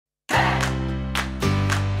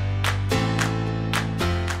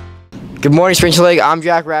Good morning, Spring Lake. I'm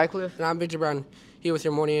Jack Radcliffe. And I'm Victor Brown, here with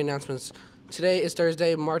your morning announcements. Today is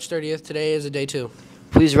Thursday, March 30th. Today is day 2.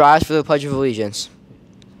 Please rise for the Pledge of Allegiance.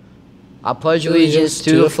 I pledge allegiance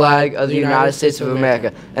to the flag of the United States of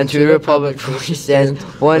America and to the republic for which it stands,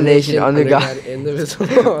 one nation under God,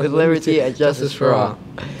 indivisible, with liberty and justice for all.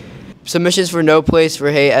 Submissions for No Place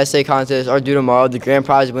for Hate essay contest are due tomorrow. The grand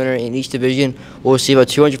prize winner in each division will receive a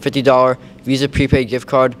 $250 Visa prepaid gift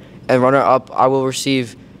card, and runner-up I will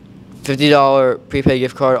receive $50 prepaid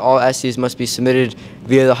gift card. All essays must be submitted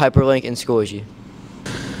via the hyperlink in Schoology.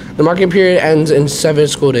 The marking period ends in 7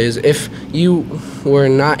 school days. If you were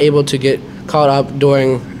not able to get caught up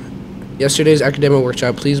during yesterday's academic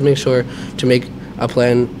workshop, please make sure to make a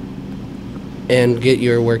plan and get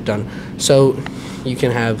your work done so you can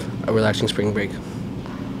have a relaxing spring break.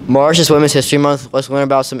 March is Women's History Month. Let's learn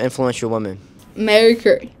about some influential women. Mary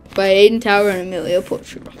Curie by Aiden Tower and Amelia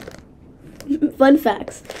Poitras. Fun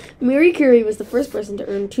facts. Mary Curie was the first person to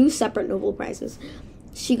earn 2 separate Nobel Prizes.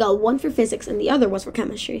 She got one for physics and the other was for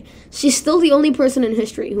chemistry. She's still the only person in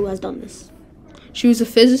history who has done this. She was a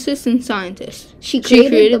physicist and scientist. She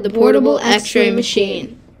created the portable X-ray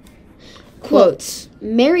machine. Quotes.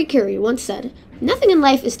 Mary Curie once said, "Nothing in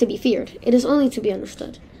life is to be feared. It is only to be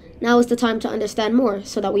understood. Now is the time to understand more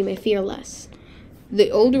so that we may fear less."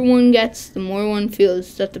 The older one gets, the more one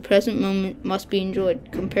feels that the present moment must be enjoyed,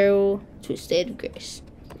 comparable to a state of grace.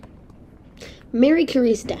 Mary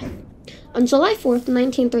Curie's death. On July 4th,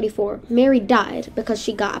 1934, Mary died because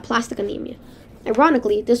she got aplastic anemia.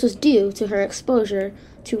 Ironically, this was due to her exposure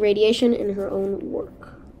to radiation in her own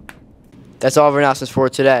work. That's all of our announcements for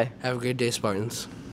today. Have a great day, Spartans.